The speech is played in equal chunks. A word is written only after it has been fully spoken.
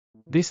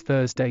This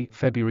Thursday,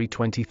 February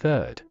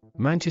 23,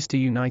 Manchester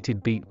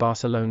United beat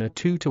Barcelona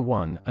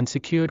 2-1 and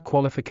secured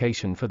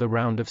qualification for the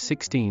round of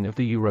 16 of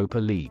the Europa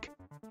League.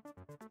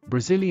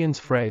 Brazilians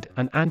Fred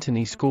and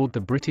Antony scored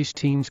the British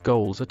team's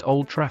goals at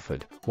Old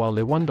Trafford, while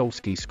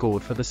Lewandowski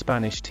scored for the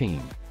Spanish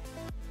team.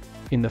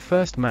 In the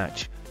first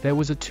match, there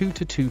was a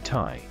 2-2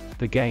 tie.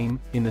 The game,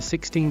 in the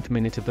 16th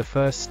minute of the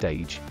first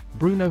stage,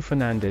 Bruno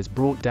Fernandes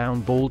brought down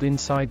Balde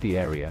inside the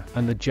area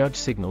and the judge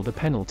signaled a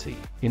penalty.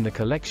 In the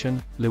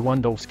collection,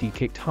 Lewandowski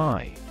kicked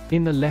high,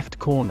 in the left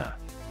corner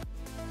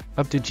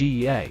of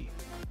Kessié,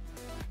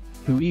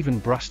 who even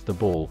brushed the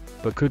ball,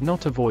 but could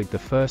not avoid the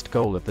first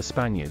goal of the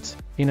Spaniards.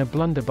 In a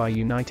blunder by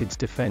United's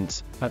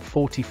defense, at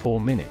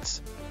 44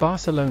 minutes,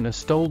 Barcelona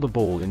stole the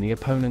ball in the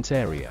opponent's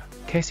area.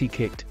 Kessié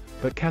kicked,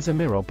 but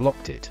Casemiro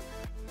blocked it.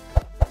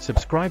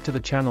 Subscribe to the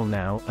channel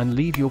now and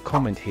leave your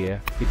comment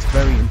here, it's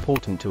very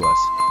important to us,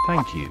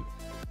 thank you.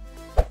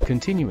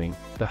 Continuing,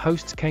 the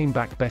hosts came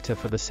back better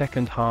for the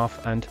second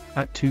half and,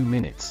 at 2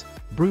 minutes,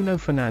 Bruno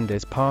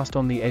Fernandes passed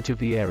on the edge of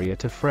the area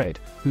to Fred,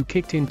 who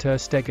kicked in Ter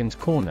Stegen's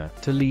corner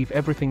to leave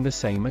everything the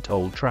same at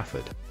Old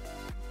Trafford.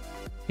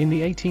 In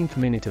the 18th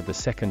minute of the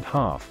second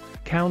half,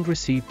 Kound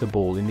received the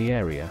ball in the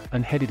area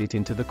and headed it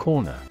into the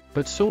corner,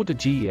 but saw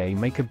Kessié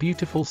make a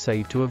beautiful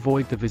save to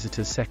avoid the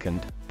visitors'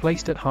 second,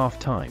 placed at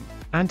half-time.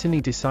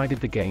 Antony decided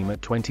the game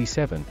at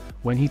 27,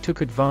 when he took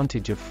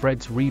advantage of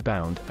Fred's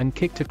rebound and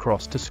kicked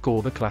across to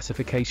score the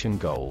classification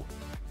goal.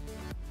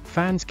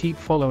 Fans keep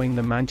following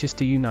the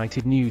Manchester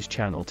United news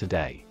channel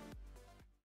today.